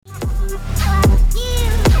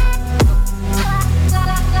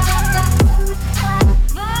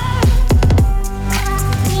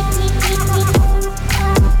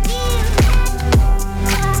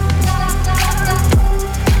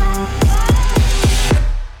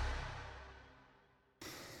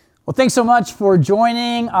Well, thanks so much for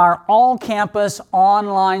joining our all-campus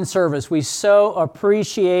online service. We so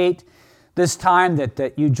appreciate this time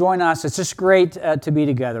that you join us. It's just great to be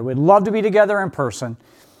together. We'd love to be together in person,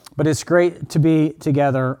 but it's great to be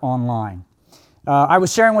together online. I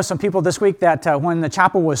was sharing with some people this week that when the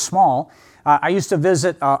chapel was small, I used to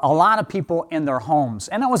visit a lot of people in their homes,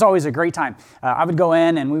 and that was always a great time. I would go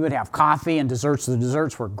in and we would have coffee and desserts. The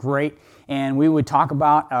desserts were great, and we would talk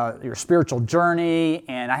about your spiritual journey,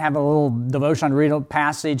 and I have a little devotion, read a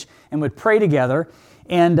passage, and would pray together.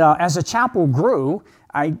 And as the chapel grew,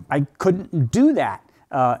 I couldn't do that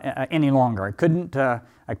any longer.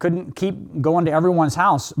 I couldn't keep going to everyone's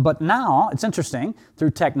house. But now, it's interesting,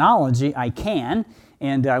 through technology, I can,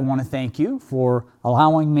 and I want to thank you for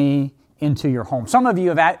allowing me into your home. Some of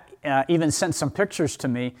you have even sent some pictures to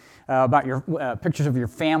me about your pictures of your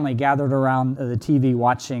family gathered around the TV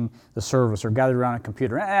watching the service or gathered around a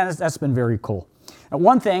computer, and that's been very cool.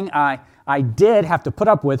 One thing I did have to put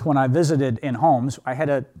up with when I visited in homes, I had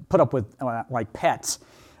to put up with like pets,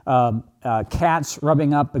 cats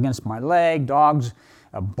rubbing up against my leg, dogs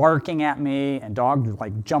barking at me, and dogs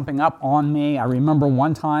like jumping up on me. I remember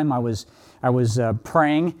one time I was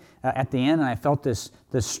praying at the end, and I felt this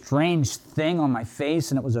strange thing on my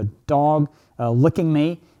face, and it was a dog licking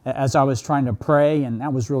me as I was trying to pray, and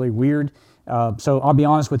that was really weird. So I'll be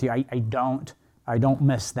honest with you, I don't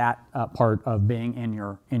miss that part of being in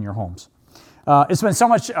your homes. It's been so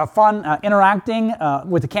much fun interacting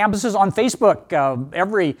with the campuses on Facebook.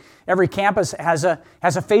 Every campus has a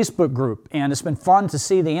Facebook group, and it's been fun to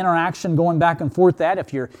see the interaction going back and forth.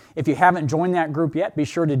 If you haven't joined that group yet, be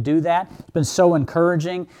sure to do that. It's been so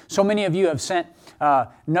encouraging. So many of you have sent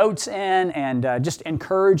notes in and just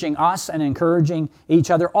encouraging us and encouraging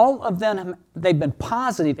each other. All of them, they've been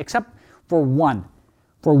positive, except for one.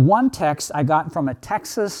 For one text I got from a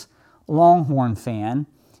Texas Longhorn fan,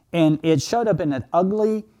 and it showed up in an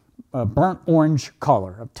ugly burnt orange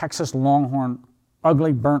color, a Texas Longhorn,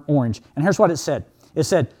 ugly burnt orange. And here's what it said. It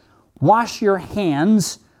said, "Wash your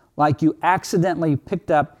hands like you accidentally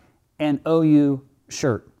picked up an OU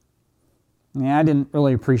shirt." Yeah, I didn't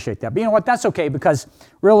really appreciate that. But you know what? That's okay, because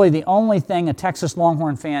really the only thing a Texas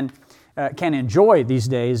Longhorn fan can enjoy these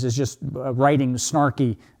days is just writing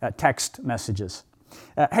snarky text messages.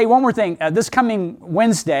 Hey, one more thing. This coming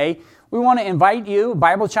Wednesday, we want to invite you,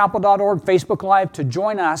 BibleChapel.org, Facebook Live, to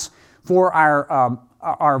join us for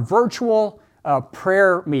our virtual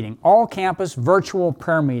prayer meeting, all-campus virtual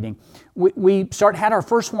prayer meeting. We had our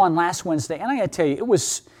first one last Wednesday, and I got to tell you,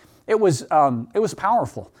 it was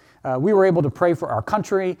powerful. We were able to pray for our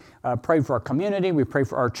country, pray for our community, we prayed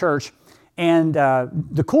for our church, and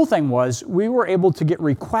the cool thing was we were able to get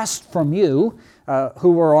requests from you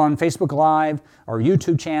who were on Facebook Live, or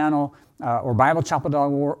YouTube channel, or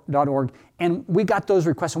BibleChapel.org, and we got those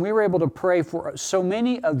requests, and we were able to pray for so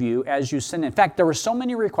many of you as you sent in. In fact, there were so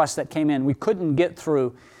many requests that came in, we couldn't get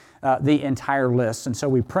through the entire list, and so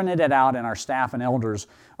we printed it out, and our staff and elders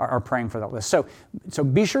are praying for that list. So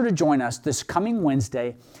be sure to join us this coming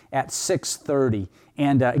Wednesday at 6:30,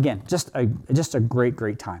 and again, just a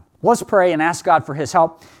great time. Let's pray and ask God for His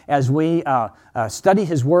help as we study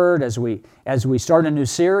His Word, as we start a new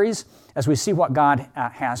series, as we see what God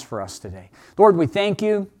has for us today. Lord, we thank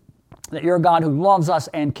you that you're a God who loves us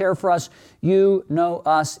and cares for us. You know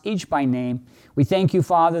us each by name. We thank you,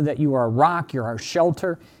 Father, that you are a rock, you're our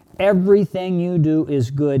shelter. Everything you do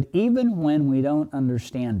is good, even when we don't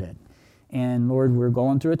understand it. And Lord, we're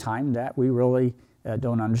going through a time that we really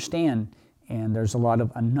don't understand. And there's a lot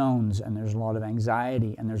of unknowns, and there's a lot of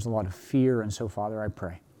anxiety, and there's a lot of fear. And so, Father, I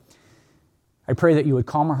pray that you would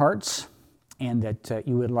calm our hearts, and that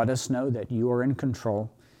you would let us know that you are in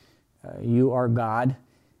control. You are God,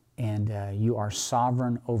 and you are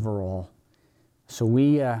sovereign over all. So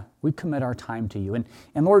we commit our time to you.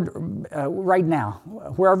 And Lord, right now,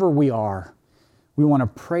 wherever we are, we want to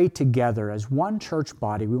pray together as one church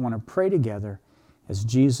body. We want to pray together as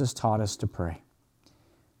Jesus taught us to pray.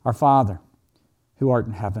 Our Father, who art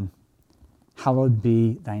in heaven, hallowed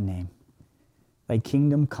be thy name. Thy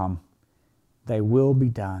kingdom come, thy will be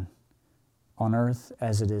done, on earth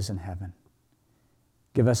as it is in heaven.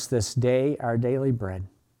 Give us this day our daily bread,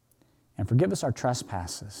 and forgive us our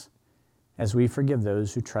trespasses, as we forgive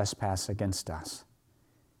those who trespass against us.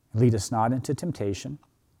 Lead us not into temptation,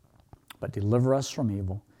 but deliver us from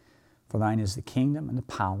evil. For thine is the kingdom and the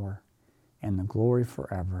power and the glory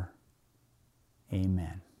forever.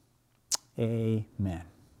 Amen. Amen.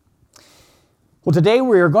 Well, today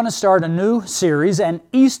we are going to start a new series, an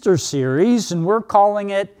Easter series, and we're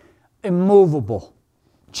calling it Immoveable,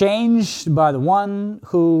 changed by the one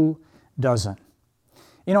who doesn't.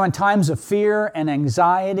 You know, in times of fear and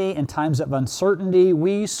anxiety, in times of uncertainty,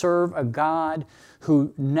 we serve a God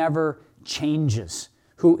who never changes,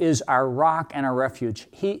 who is our rock and our refuge.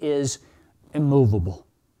 He is immovable.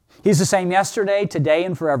 He's the same yesterday, today,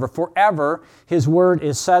 and forever. Forever, His word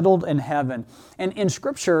is settled in heaven. And in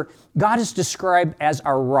Scripture, God is described as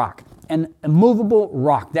our rock, an immovable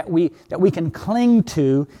rock that we can cling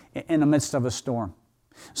to in the midst of a storm.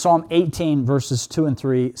 Psalm 18, verses 2 and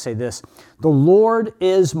 3 say this, "The Lord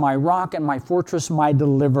is my rock and my fortress, my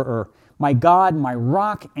deliverer, my God, my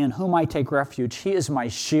rock, in whom I take refuge. He is my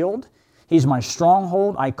shield. He's my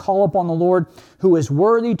stronghold. I call upon the Lord, who is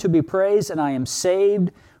worthy to be praised, and I am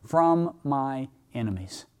saved from my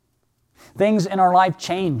enemies." Things in our life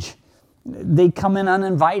change. They come in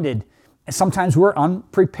uninvited. Sometimes we're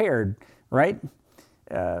unprepared, right?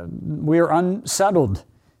 We're unsettled.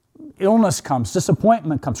 Illness comes,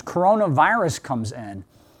 disappointment comes, coronavirus comes in,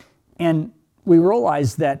 and we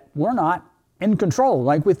realize that we're not in control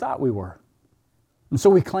like we thought we were. And so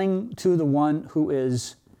we cling to the one who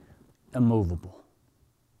is immovable.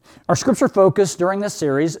 Our scripture focus during this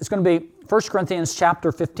series is going to be 1 Corinthians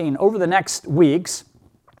chapter 15. Over the next weeks,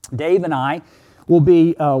 Dave and I will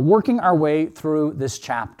be working our way through this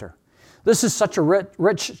chapter. This is such a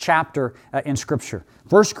rich chapter in Scripture.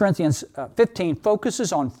 1 Corinthians 15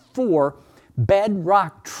 focuses on 4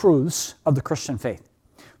 bedrock truths of the Christian faith.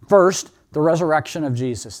 First, the resurrection of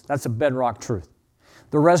Jesus. That's a bedrock truth.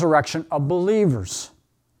 The resurrection of believers.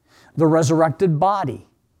 The resurrected body.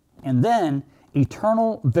 And then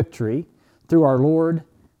eternal victory through our Lord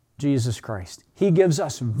Jesus Christ. He gives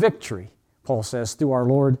us victory, Paul says, through our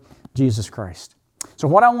Lord Jesus Christ. So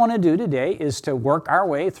what I want to do today is to work our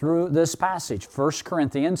way through this passage, 1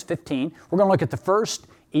 Corinthians 15. We're going to look at the first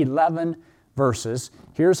 11 verses.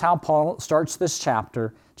 Here's how Paul starts this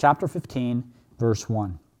chapter 15, verse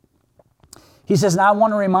 1. He says, "Now I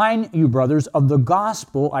want to remind you, brothers, of the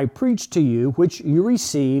gospel I preached to you, which you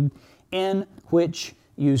received, in which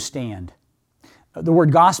you stand." The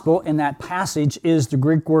word gospel in that passage is the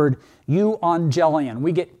Greek word euangelion.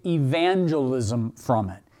 We get evangelism from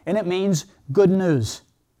it, and it means good news.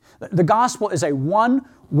 The gospel is a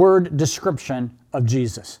one-word description of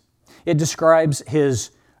Jesus. It describes His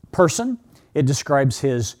person, it describes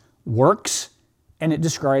His works, and it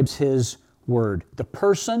describes His word. The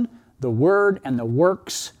person, the word, and the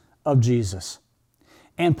works of Jesus.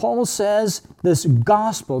 And Paul says this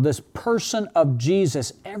gospel, this person of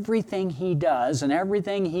Jesus, everything He does and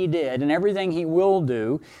everything He did and everything He will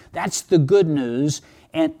do, that's the good news.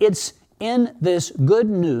 And it's in this good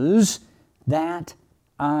news that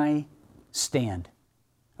I stand.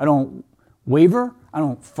 I don't waver, I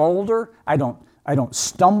don't falter, I don't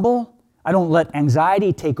stumble, I don't let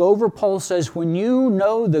anxiety take over. Paul says when you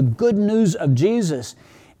know the good news of Jesus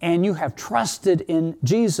and you have trusted in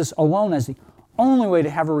Jesus alone as the only way to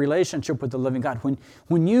have a relationship with the living God,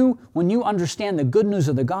 when you understand the good news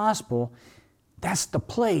of the gospel, that's the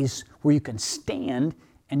place where you can stand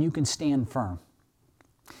and you can stand firm.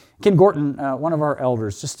 Ken Gorton, one of our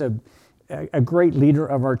elders, just a great leader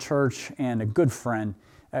of our church and a good friend,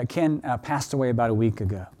 Ken passed away about a week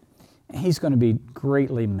ago. He's going to be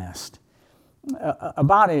greatly missed.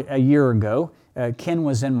 About a year ago, Ken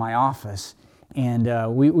was in my office,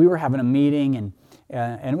 and we were having a meeting, and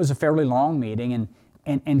it was a fairly long meeting,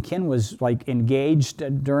 and Ken was like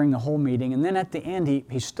engaged during the whole meeting. And then at the end,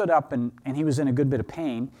 he stood up, and he was in a good bit of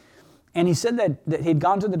pain. And he said that he'd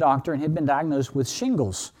gone to the doctor and had been diagnosed with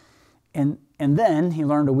shingles. And then he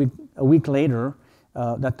learned a week later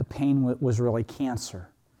that the pain was really cancer.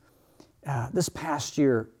 This past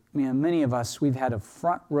year, many of us, we've had a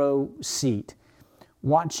front row seat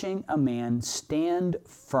watching a man stand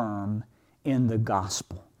firm in the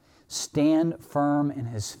gospel, stand firm in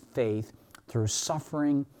his faith through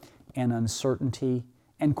suffering and uncertainty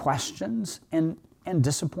and questions and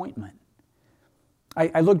disappointment.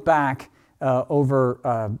 I looked back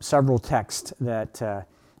over several texts that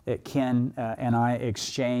Ken and I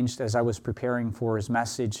exchanged as I was preparing for his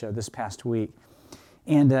message this past week.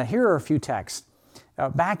 And here are a few texts.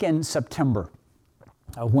 Back in September,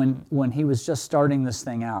 when he was just starting this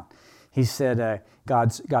thing out, he said,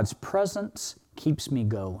 God's presence keeps me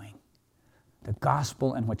going, the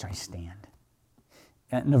gospel in which I stand.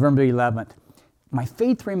 And November 11th, my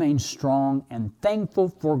faith remains strong and thankful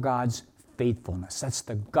for God's faithfulness. That's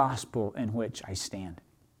the gospel in which I stand.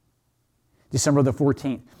 December the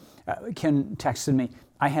 14th, Ken texted me,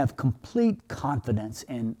 I have complete confidence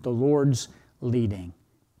in the Lord's leading,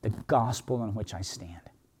 the gospel in which I stand.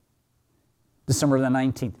 December the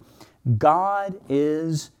 19th, God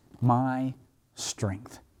is my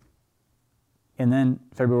strength. And then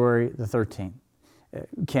February the 13th,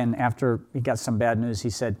 Ken, after he got some bad news, he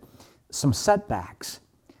said, some setbacks,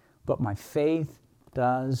 but my faith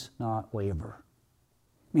does not waver.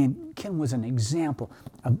 Man, Ken was an example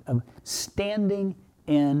of standing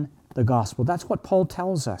in the gospel. That's what Paul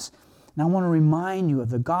tells us. And I want to remind you of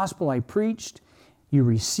the gospel I preached. You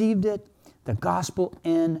received it, the gospel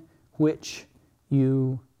in which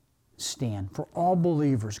you stand. For all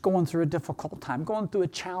believers going through a difficult time, going through a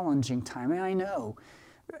challenging time, and I know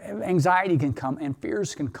anxiety can come and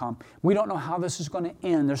fears can come. We don't know how this is going to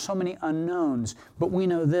end. There's so many unknowns, but we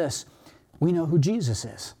know this. We know who Jesus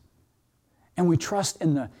is. And we trust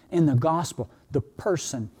in the gospel, the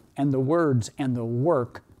person and the words and the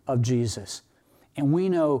work of Jesus. And we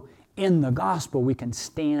know in the gospel we can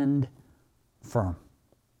stand firm.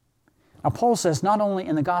 Now Paul says not only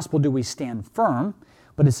in the gospel do we stand firm,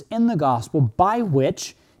 but it's in the gospel by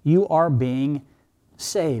which you are being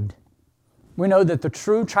saved. We know that the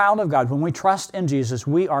true child of God, when we trust in Jesus,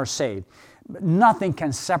 we are saved. Nothing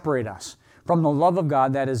can separate us from the love of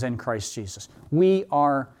God that is in Christ Jesus. We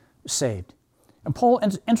are saved. And Paul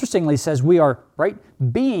interestingly says we are, right,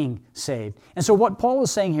 being saved. And so what Paul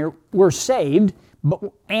is saying here, we're saved,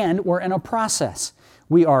 and we're in a process.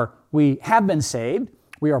 We have been saved,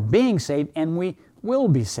 we are being saved, and we will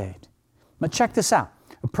be saved. But check this out.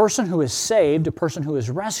 A person who is saved, a person who is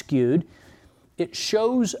rescued, it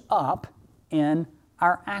shows up in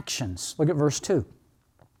our actions. Look at verse 2.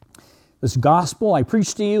 This gospel I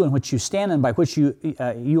preach to you, in which you stand and by which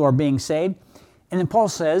you are being saved. And then Paul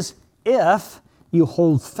says, if you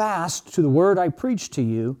hold fast to the word I preach to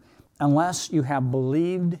you, unless you have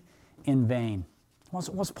believed in vain.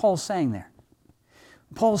 What's Paul saying there?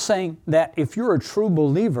 Paul's saying that if you're a true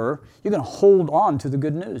believer, you're going to hold on to the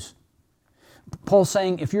good news. Paul's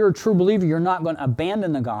saying if you're a true believer, you're not going to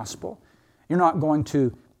abandon the gospel. You're not going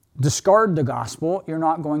to discard the gospel. You're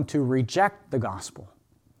not going to reject the gospel.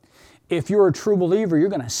 If you're a true believer, you're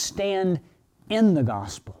going to stand in the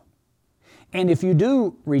gospel. And if you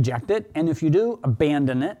do reject it, and if you do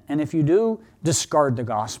abandon it, and if you do discard the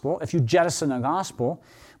gospel, if you jettison the gospel,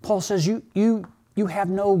 Paul says you have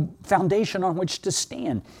no foundation on which to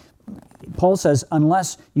stand. Paul says,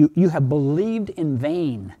 unless you have believed in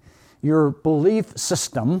vain, your belief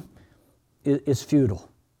system is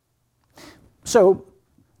futile. So,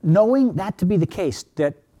 knowing that to be the case,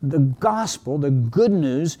 that the gospel, the good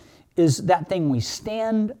news, is that thing we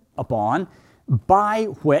stand upon, by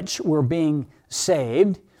which we're being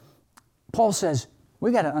saved, Paul says,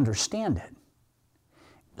 we got to understand it.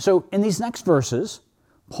 So in these next verses,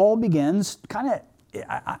 Paul begins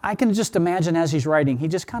I can just imagine as he's writing, he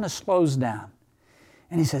just kind of slows down.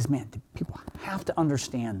 And he says, man, people have to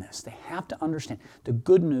understand this. They have to understand the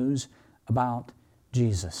good news about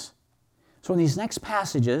Jesus. So in these next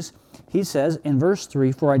passages, he says in verse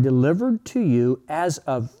 3, for I delivered to you as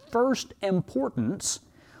of first importance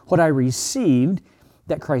what I received,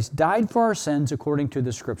 that Christ died for our sins according to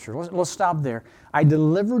the Scripture. Let's stop there. I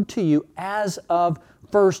delivered to you as of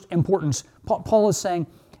first importance. Paul is saying,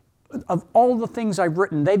 of all the things I've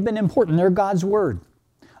written, they've been important. They're God's Word.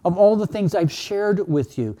 Of all the things I've shared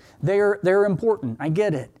with you, they're important. I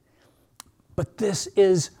get it. But this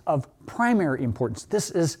is of primary importance.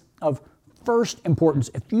 This is of first importance.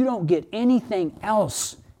 If you don't get anything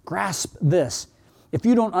else, grasp this. If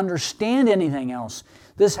you don't understand anything else,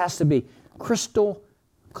 this has to be crystal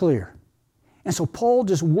clear. And so Paul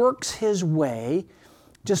just works his way,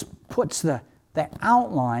 just puts the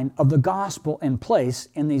outline of the gospel in place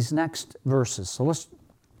in these next verses. So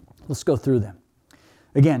let's go through them.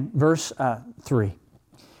 Again, verse 3.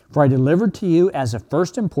 For I delivered to you as of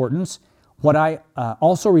first importance what I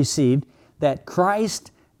also received, that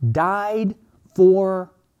Christ died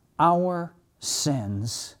for our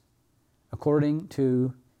sins according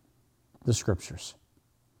to the Scriptures.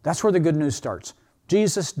 That's where the good news starts.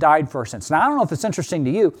 Jesus died for our sins. Now, I don't know if it's interesting to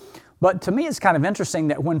you, but to me it's kind of interesting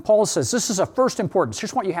that when Paul says this is of first importance,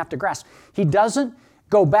 here's what you have to grasp. He doesn't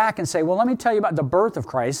go back and say, well, let me tell you about the birth of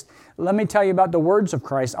Christ. Let me tell you about the words of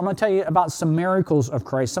Christ. I'm going to tell you about some miracles of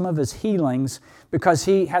Christ, some of His healings, because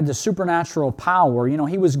He had the supernatural power. You know,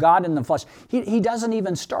 He was God in the flesh. He doesn't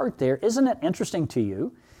even start there. Isn't it interesting to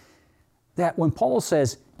you that when Paul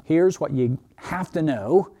says, here's what you have to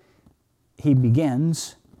know, he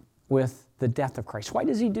begins with the death of Christ. Why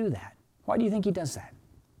does he do that? Why do you think he does that?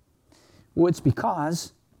 Well, it's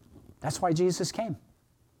because that's why Jesus came.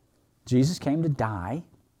 Jesus came to die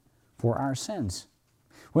for our sins.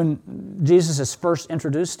 When Jesus is first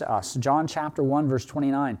introduced to us, John chapter 1, verse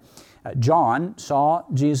 29, John saw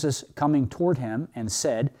Jesus coming toward him and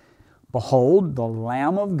said, behold, the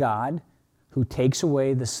Lamb of God who takes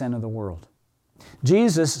away the sin of the world.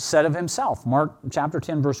 Jesus said of himself, Mark chapter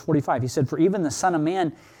 10, verse 45, he said, "For even the Son of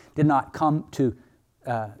Man did not come to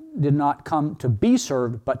be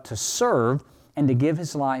served, but to serve and to give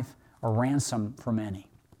his life a ransom for many."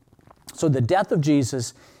 So the death of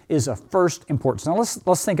Jesus is of first importance. Now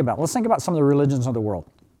let's think about some of the religions of the world.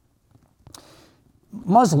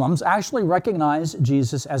 Muslims actually recognize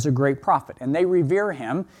Jesus as a great prophet, and they revere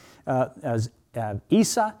him as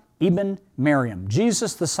Isa ibn Maryam,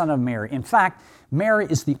 Jesus the son of Mary. In fact, Mary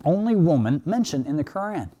is the only woman mentioned in the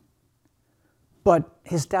Quran. But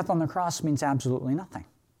his death on the cross means absolutely nothing.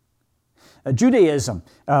 Judaism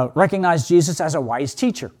recognized Jesus as a wise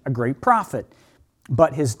teacher, a great prophet.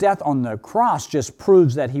 But his death on the cross just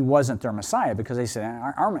proves that he wasn't their Messiah, because they said,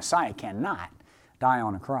 our Messiah cannot die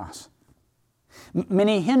on a cross.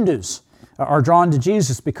 Many Hindus are drawn to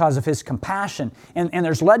Jesus because of his compassion. And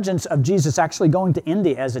there's legends of Jesus actually going to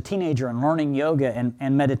India as a teenager and learning yoga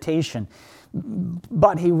and meditation.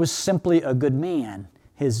 But he was simply a good man.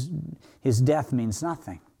 His death means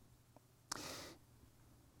nothing.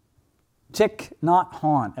 Thich Nhat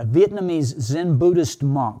Hanh, a Vietnamese Zen Buddhist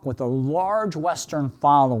monk with a large Western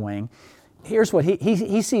following, here's what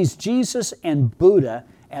he sees Jesus and Buddha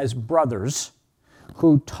as brothers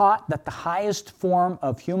who taught that the highest form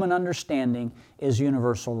of human understanding is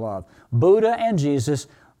universal love. Buddha and Jesus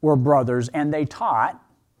were brothers, and they taught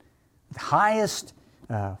the highest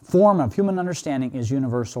form of human understanding is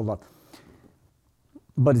universal love.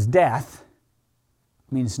 But his death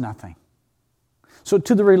means nothing. So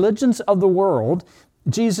to the religions of the world,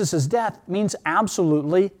 Jesus' death means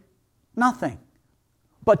absolutely nothing.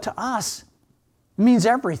 But to us, it means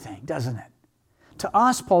everything, doesn't it? To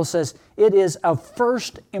us, Paul says, it is of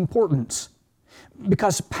first importance,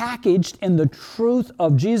 because packaged in the truth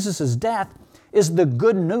of Jesus' death is the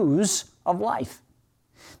good news of life.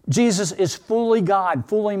 Jesus is fully God,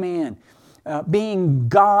 fully man. Being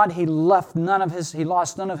God, he lost none of his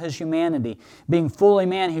humanity. Being fully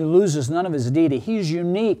man, he loses none of his deity. He's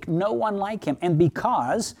unique, no one like him. And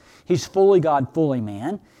because he's fully God, fully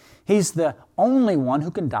man, he's the only one who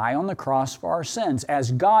can die on the cross for our sins.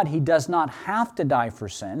 As God, he does not have to die for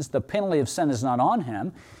sins. The penalty of sin is not on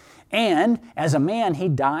him. And as a man, he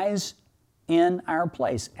dies in our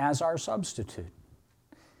place as our substitute.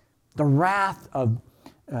 The wrath of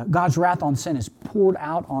God's wrath on sin is poured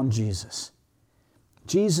out on Jesus.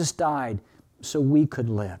 Jesus died so we could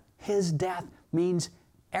live. His death means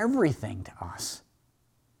everything to us.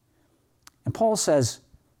 And Paul says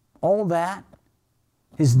all that,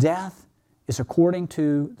 his death, is according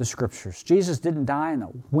to the Scriptures. Jesus didn't die in a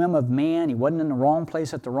whim of man. He wasn't in the wrong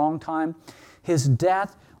place at the wrong time. His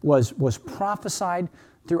death was prophesied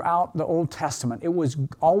throughout the Old Testament. It was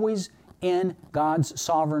always in God's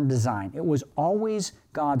sovereign design. It was always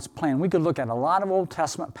God's plan. We could look at a lot of Old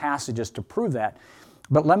Testament passages to prove that,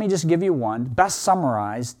 but let me just give you one, best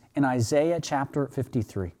summarized in Isaiah chapter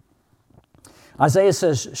 53. Isaiah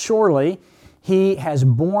says, "Surely he has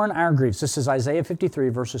borne our griefs." This is Isaiah 53,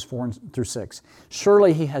 verses 4 through 6.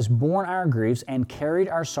 "Surely he has borne our griefs and carried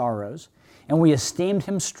our sorrows, and we esteemed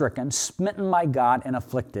him stricken, smitten by God, and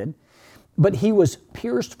afflicted. But he was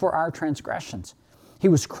pierced for our transgressions. He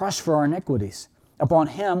was crushed for our iniquities. Upon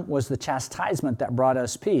him was the chastisement that brought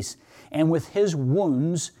us peace, and with his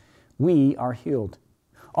wounds we are healed.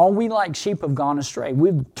 All we like sheep have gone astray.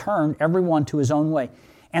 We've turned everyone to his own way,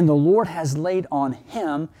 and the Lord has laid on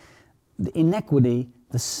him the iniquity,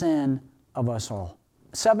 the sin of us all."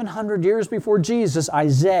 700 years before Jesus,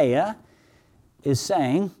 Isaiah is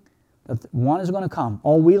saying that one is going to come.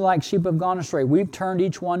 All we like sheep have gone astray. We've turned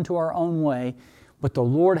each one to our own way, but the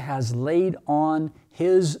Lord has laid on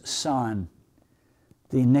his Son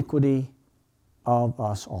the iniquity of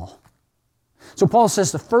us all. So Paul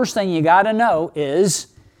says the first thing you got to know is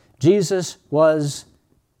Jesus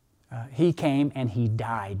he came and he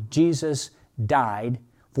died. Jesus died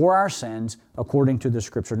for our sins according to the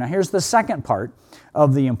Scripture. Now here's the second part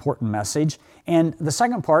of the important message, and the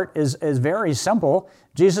second part is very simple.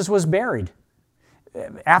 Jesus was buried.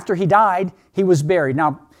 After he died, he was buried.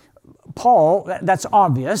 Now, Paul, that's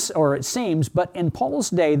obvious, or it seems, but in Paul's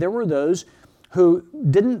day, there were those who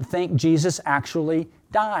didn't think Jesus actually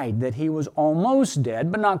died, that he was almost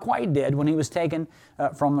dead, but not quite dead when he was taken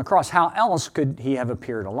from the cross. How else could he have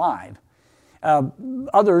appeared alive?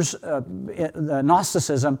 Others,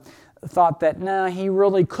 Gnosticism, thought that, no, he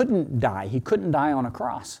really couldn't die. He couldn't die on a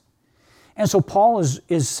cross. And so Paul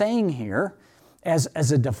is saying here,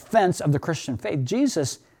 as a defense of the Christian faith,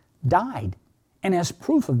 Jesus died. And as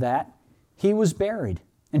proof of that, he was buried.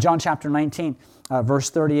 In John chapter 19, verse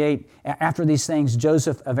 38, after these things,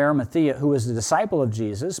 Joseph of Arimathea, who was a disciple of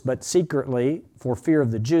Jesus, but secretly, for fear of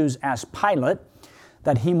the Jews, asked Pilate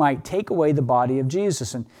that he might take away the body of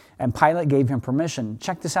Jesus. And Pilate gave him permission.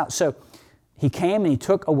 Check this out. So he came and he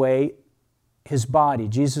took away his body,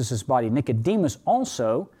 Jesus' body. Nicodemus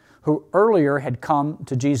also, who earlier had come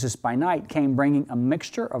to Jesus by night, came bringing a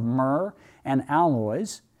mixture of myrrh and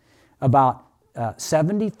aloes, about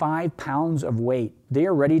 75 pounds of weight. They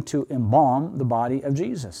are ready to embalm the body of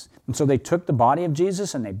Jesus. And so they took the body of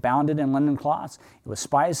Jesus and they bound it in linen cloths with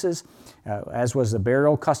spices, as was the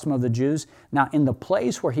burial custom of the Jews. Now, in the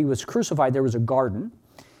place where he was crucified, there was a garden,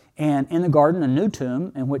 and in the garden, a new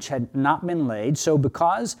tomb in which had not been laid. So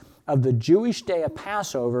because of the Jewish day of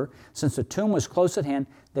Passover, since the tomb was close at hand,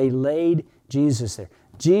 they laid Jesus there.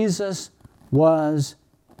 Jesus was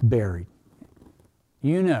buried.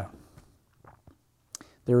 You know,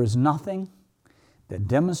 there is nothing that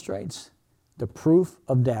demonstrates the proof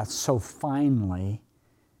of death so finely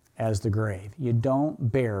as the grave. You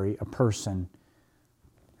don't bury a person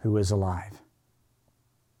who is alive.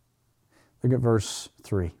 Look at verse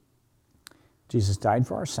 3. Jesus died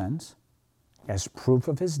for our sins. As proof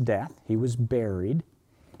of his death, he was buried.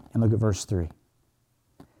 And look at verse 3.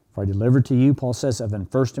 For I delivered to you, Paul says, of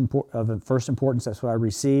first importance, that's what I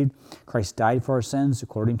received. Christ died for our sins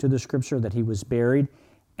according to the Scripture, that he was buried,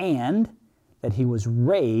 and that he was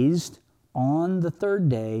raised on the third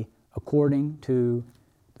day according to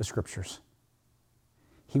the Scriptures.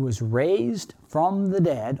 He was raised from the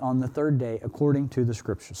dead on the third day according to the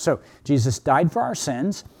Scriptures. So Jesus died for our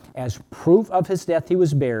sins. As proof of his death, he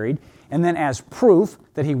was buried. And then as proof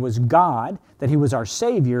that he was God, that he was our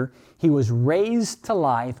Savior, he was raised to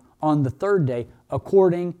life on the third day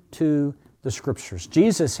according to the Scriptures.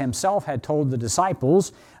 Jesus himself had told the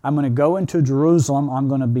disciples, I'm going to go into Jerusalem, I'm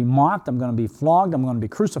going to be mocked, I'm going to be flogged, I'm going to be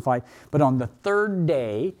crucified, but on the third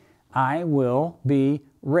day I will be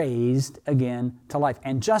raised again to life.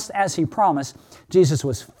 And just as he promised, Jesus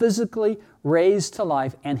was physically raised to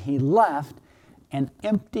life, and he left an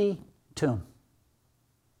empty tomb.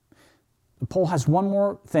 Paul has one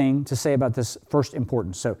more thing to say about this first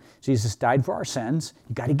importance. So Jesus died for our sins.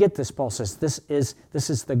 You got to get this, Paul says. This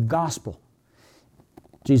is the gospel.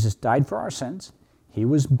 Jesus died for our sins. He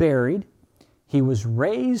was buried. He was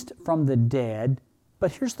raised from the dead.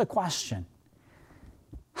 But here's the question.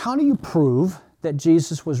 How do you prove that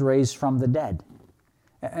Jesus was raised from the dead?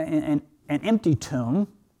 An empty tomb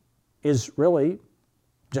is really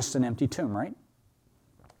just an empty tomb, right?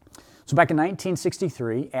 So back in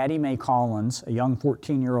 1963, Addie Mae Collins, a young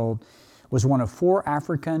 14-year-old, was one of 4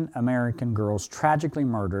 African-American girls tragically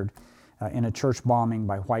murdered in a church bombing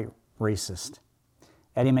by white racists.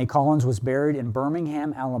 Addie Mae Collins was buried in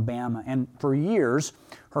Birmingham, Alabama, and for years,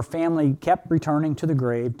 her family kept returning to the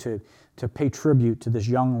grave to pay tribute to this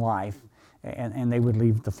young life, and they would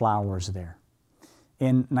leave the flowers there.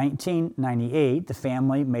 In 1998, the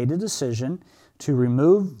family made a decision to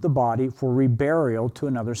remove the body for reburial to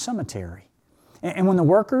another cemetery. And when the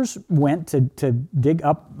workers went to dig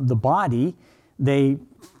up the body, they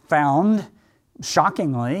found,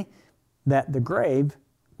 shockingly, that the grave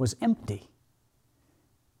was empty.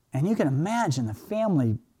 And you can imagine the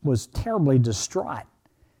family was terribly distraught.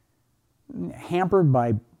 Hampered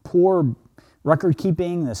by poor record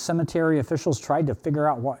keeping, the cemetery officials tried to figure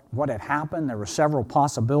out what had happened. There were several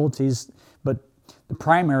possibilities, but the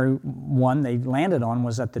primary one they landed on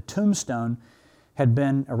was that the tombstone had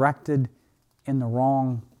been erected in the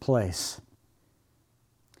wrong place.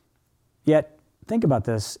 Yet, think about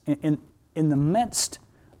this. In the midst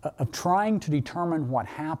of trying to determine what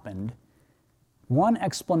happened, one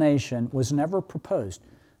explanation was never proposed.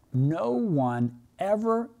 No one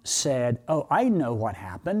ever said, oh, I know what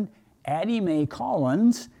happened. Addie Mae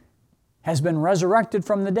Collins has been resurrected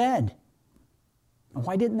from the dead. And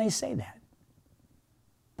why didn't they say that?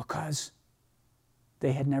 Because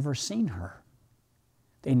they had never seen her.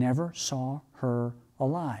 They never saw her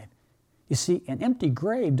alive. You see, an empty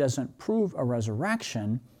grave doesn't prove a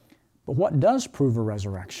resurrection, but what does prove a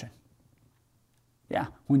resurrection? Yeah,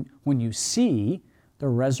 when you see the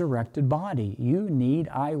resurrected body, you need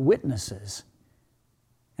eyewitnesses.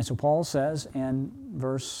 And so Paul says in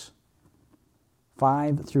verse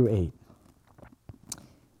 5 through 8,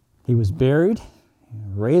 he was buried,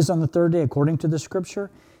 raised on the third day according to the Scripture,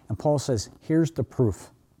 and Paul says, here's the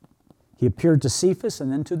proof. He appeared to Cephas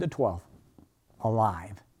and then to the 12,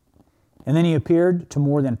 alive. And then he appeared to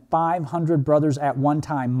more than 500 brothers at one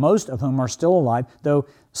time, most of whom are still alive, though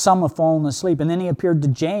some have fallen asleep. And then he appeared to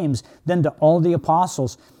James, then to all the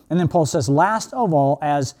apostles. And then Paul says, last of all,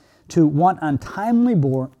 as to one untimely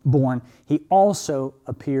born, he also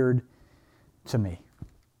appeared to me.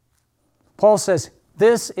 Paul says,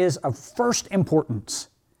 this is of first importance.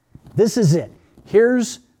 This is it.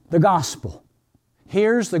 Here's the gospel.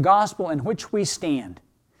 Here's the gospel in which we stand.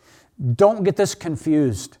 Don't get this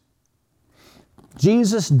confused.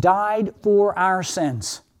 Jesus died for our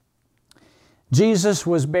sins. Jesus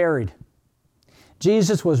was buried.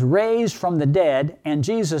 Jesus was raised from the dead, and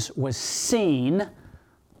Jesus was seen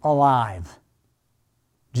alive.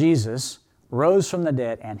 Jesus rose from the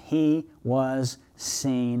dead, and He was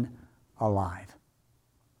seen alive.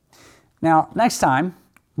 Now, next time,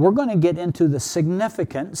 we're going to get into the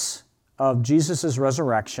significance of Jesus'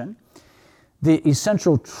 resurrection, the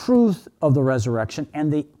essential truth of the resurrection,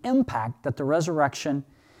 and the impact that the resurrection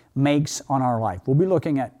makes on our life. We'll be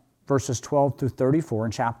looking at verses 12 through 34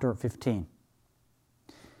 in chapter 15.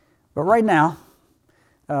 But right now,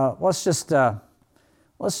 let's just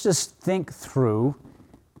think through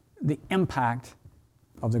the impact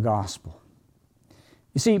of the gospel.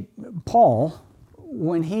 You see, Paul,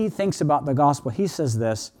 when he thinks about the gospel, he says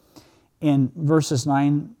this in verses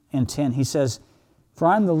 9 and 10. He says, "For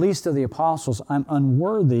I'm the least of the apostles. I'm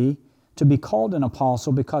unworthy to be called an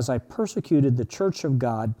apostle because I persecuted the church of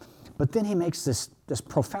God." But then he makes this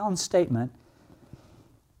profound statement,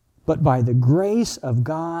 "But by the grace of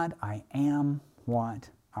God, I am what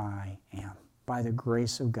I am." By the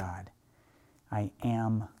grace of God, I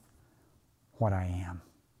am what I am.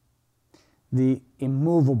 The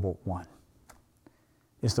immovable one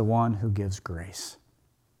is the one who gives grace.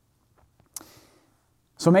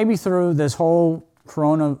 So maybe through this whole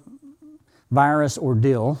coronavirus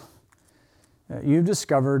ordeal, you've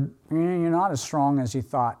discovered you're not as strong as you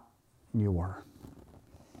thought you were.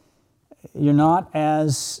 You're not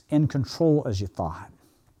as in control as you thought.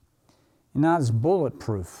 You're not as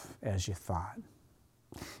bulletproof as you thought.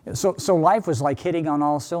 So life was like hitting on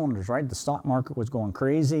all cylinders, right? The stock market was going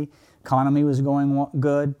crazy. Economy was going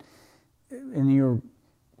good. And you're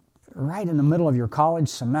right in the middle of your college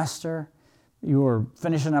semester. You were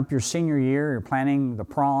finishing up your senior year. You're planning the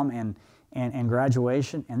prom and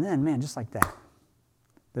graduation. And then, man, just like that,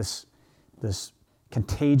 this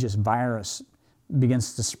contagious virus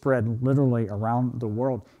begins to spread literally around the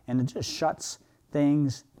world. And it just shuts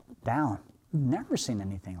things down. We've never seen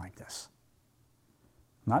anything like this.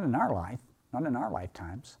 Not in our life, not in our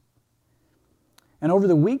lifetimes. And over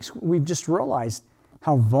the weeks, we've just realized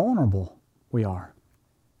how vulnerable we are.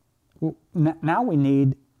 Now we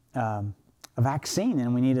need a vaccine,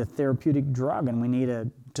 and we need a therapeutic drug, and we need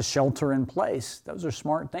to shelter in place. Those are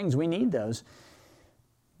smart things. We need those.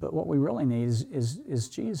 But what we really need is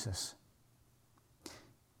Jesus.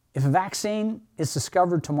 If a vaccine is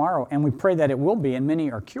discovered tomorrow, and we pray that it will be, and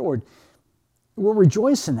many are cured, we'll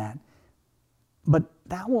rejoice in that. But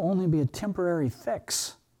that will only be a temporary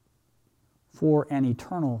fix for an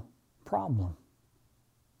eternal problem.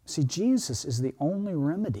 See, Jesus is the only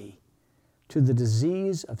remedy to the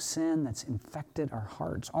disease of sin that's infected our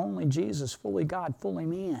hearts. Only Jesus, fully God, fully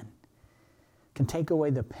man, can take away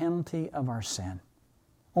the penalty of our sin.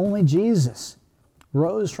 Only Jesus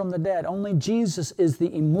rose from the dead. Only Jesus is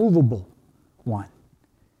the immovable one.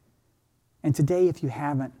 And today, if you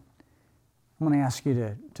haven't, I'm going to ask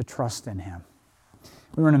you to trust in Him.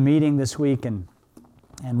 We were in a meeting this week, and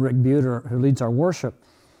Rick Buter, who leads our worship,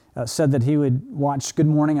 said that he would watch Good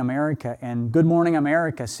Morning America, and Good Morning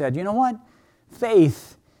America said, you know what?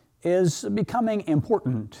 Faith is becoming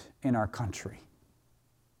important in our country.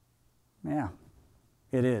 Yeah,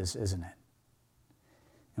 it is, isn't it?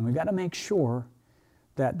 And we've got to make sure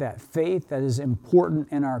that that faith that is important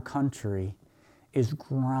in our country is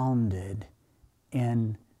grounded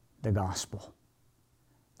in the gospel,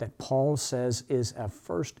 that Paul says is of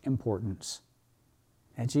first importance.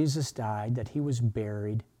 That Jesus died, that He was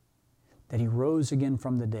buried, that He rose again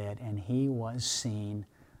from the dead, and He was seen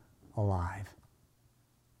alive.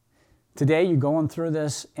 Today you're going through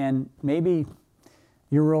this, and maybe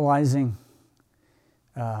you're realizing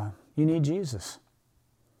you need Jesus.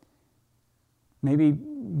 Maybe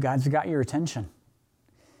God's got your attention.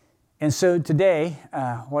 And so today,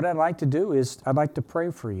 what I'd like to do is I'd like to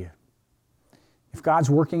pray for you. If God's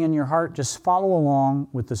working in your heart, just follow along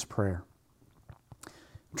with this prayer.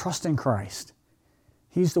 Trust in Christ.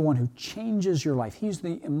 He's the one who changes your life. He's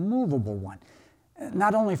the immovable one,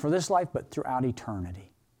 not only for this life, but throughout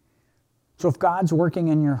eternity. So if God's working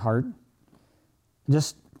in your heart,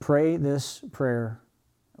 just pray this prayer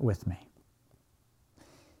with me.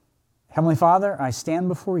 Heavenly Father, I stand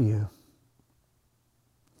before you.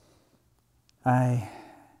 I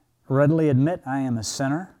readily admit I am a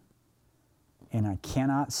sinner, and I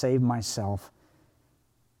cannot save myself.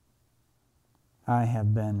 I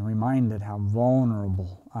have been reminded how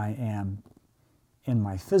vulnerable I am in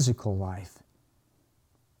my physical life.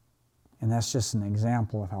 And that's just an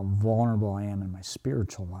example of how vulnerable I am in my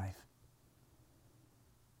spiritual life.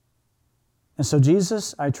 And so,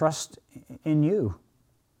 Jesus, I trust in you.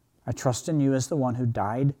 I trust in you as the one who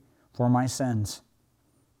died for my sins,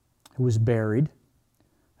 who was buried,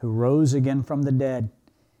 who rose again from the dead,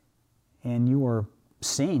 and you are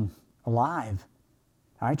seen alive.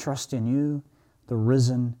 I trust in you, the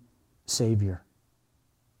risen Savior.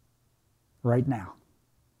 Right now,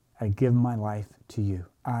 I give my life to you.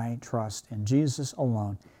 I trust in Jesus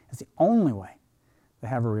alone as the only way to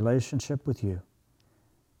have a relationship with you,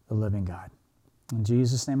 the living God. In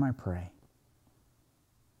Jesus' name I pray.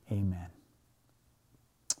 Amen.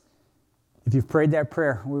 If you've prayed that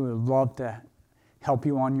prayer, we would love to help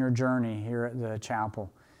you on your journey here at the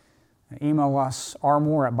chapel. Email us,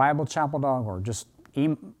 rmore@biblechapel.org. Just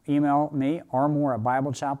email me,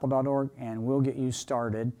 rmore@biblechapel.org, and we'll get you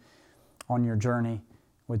started on your journey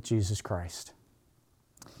with Jesus Christ.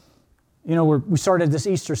 You know, we started this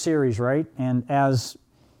Easter series, right? And as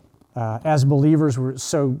believers, we're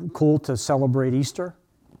so cool to celebrate Easter.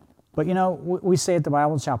 But you know, we say at the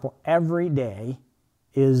Bible Chapel, every day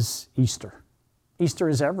is Easter. Easter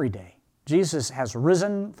is every day. Jesus has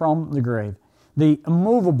risen from the grave, the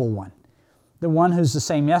immovable one, the one who's the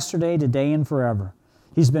same yesterday, today, and forever.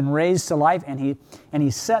 He's been raised to life, and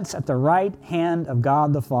he sits at the right hand of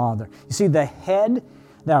God the Father. You see, the head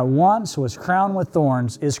that once was crowned with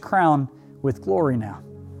thorns is crowned with glory now.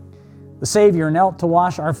 The Savior knelt to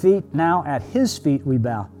wash our feet. Now at His feet we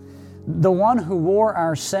bow. The one who wore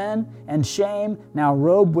our sin and shame, now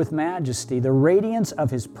robed with majesty. The radiance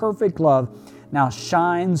of His perfect love now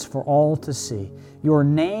shines for all to see. Your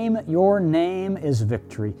name is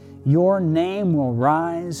victory. Your name will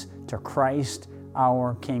rise to Christ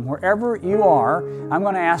our King. Wherever you are, I'm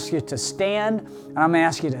going to ask you to stand, and I'm going to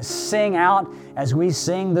ask you to sing out as we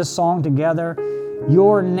sing this song together.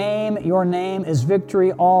 Your name is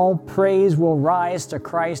victory. All praise will rise to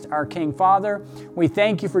Christ our King. Father, we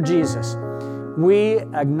thank you for Jesus. We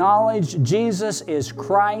acknowledge Jesus is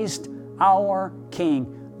Christ our King,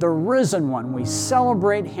 the risen one. We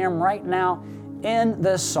celebrate Him right now in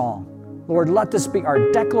this song. Lord, let this be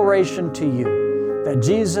our declaration to you that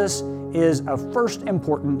Jesus is of first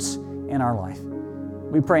importance in our life.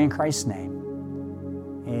 We pray in Christ's name.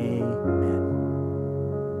 Amen.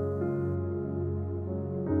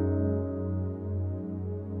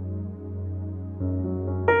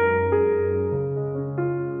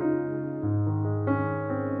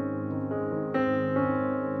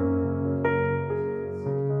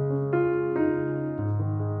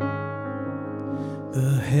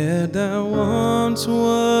 The head that once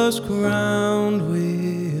was crowned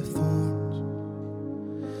with thorns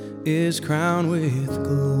is crowned with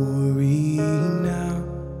glory now.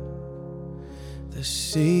 The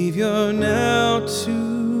Savior knelt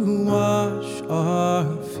to wash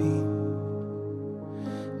our feet.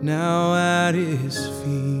 Now at His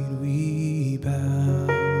feet we bow.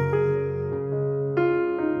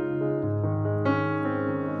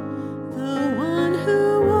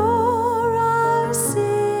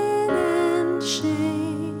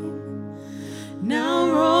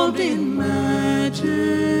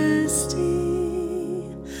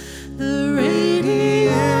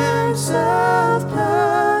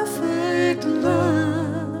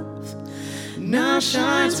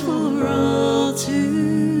 Shines for all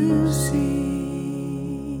to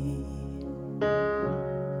see.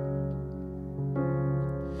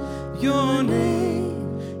 Your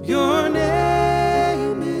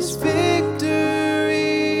name is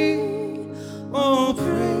victory. All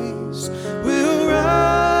praise will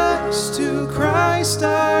rise to Christ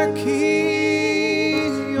our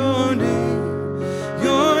King. Your name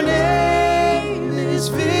is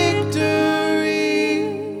victory.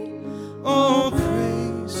 All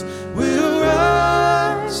will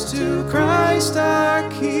rise to Christ our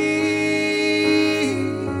King.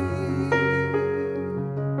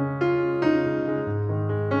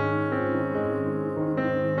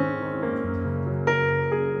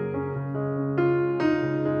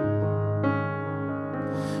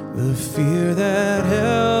 The fear that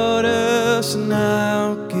held us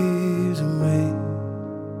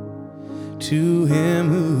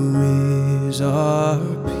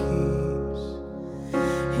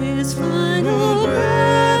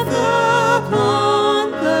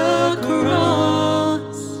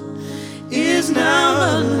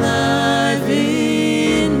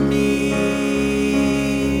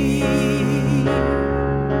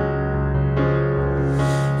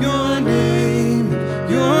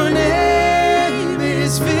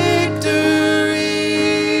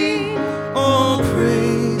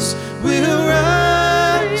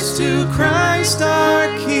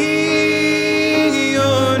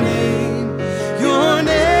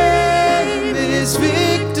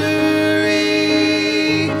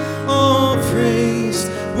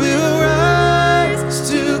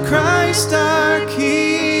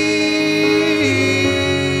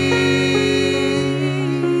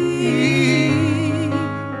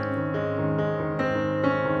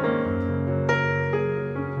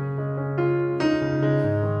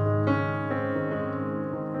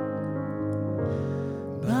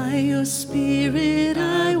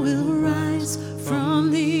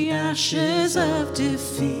of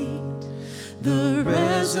defeat. The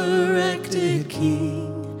resurrected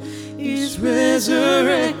King is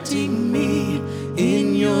resurrecting me.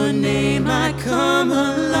 In your name I come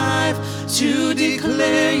alive to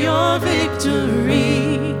declare your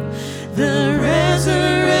victory. The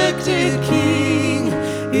resurrected King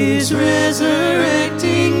is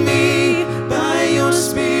resurrecting me. By your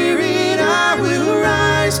Spirit I will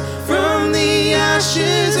rise from the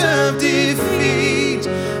ashes of defeat.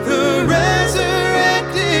 The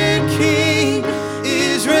resurrected King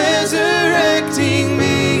is resurrecting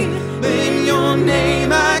me. In your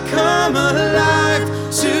name I come alive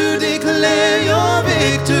to declare your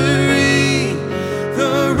victory.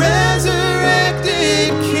 The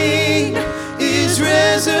resurrected King is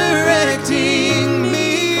resurrecting me.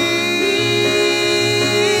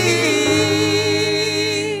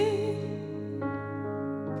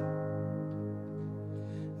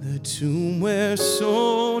 The tomb where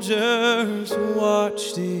soldiers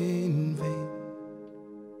watched in vain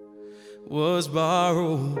was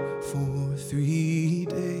borrowed for 3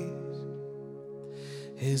 days.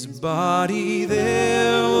 His body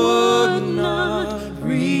there would not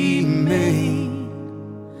remain.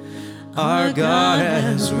 Our God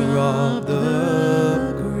has robbed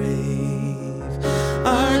the grave.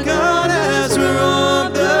 Our God has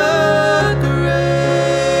robbed the graves.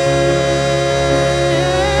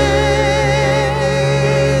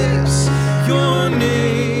 Your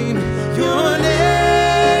name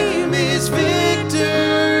is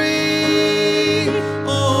victory.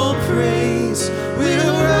 All praise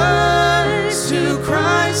will rise to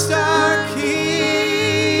Christ our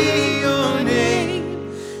King.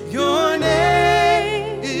 Your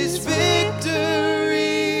name is victory.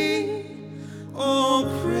 All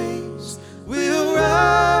praise will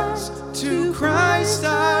rise to Christ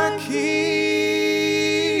our King.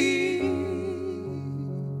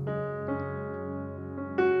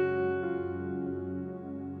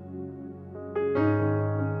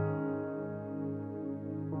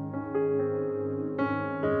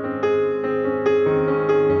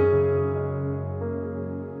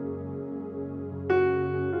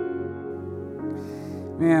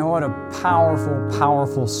 Man, what a powerful,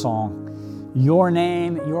 powerful song. Your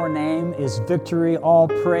name is victory. All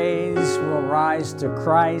praise will rise to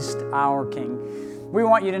Christ our King. We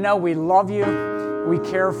want you to know we love you, we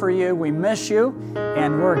care for you, we miss you,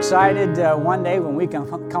 and we're excited one day when we can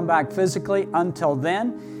come back physically. Until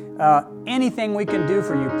then, anything we can do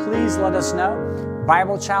for you, please let us know.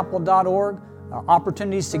 BibleChapel.org,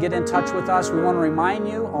 opportunities to get in touch with us. We want to remind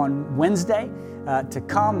you on Wednesday to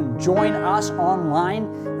come join us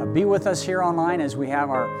online. Be with us here online as we have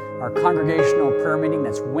our congregational prayer meeting.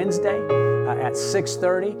 That's Wednesday at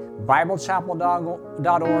 6:30, BibleChapel.org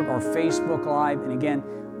or Facebook Live. And again,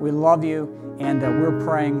 we love you and we're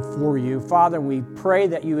praying for you. Father, we pray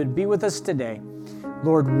that you would be with us today.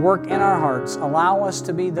 Lord, work in our hearts. Allow us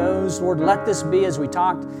to be those. Lord, let this be, as we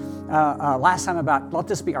talked last time about, let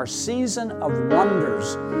this be our season of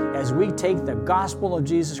wonders as we take the gospel of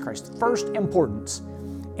Jesus Christ, first importance,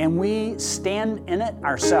 and we stand in it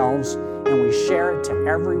ourselves and we share it to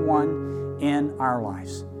everyone in our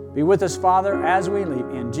lives. Be with us, Father, as we leave.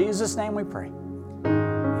 In Jesus' name we pray.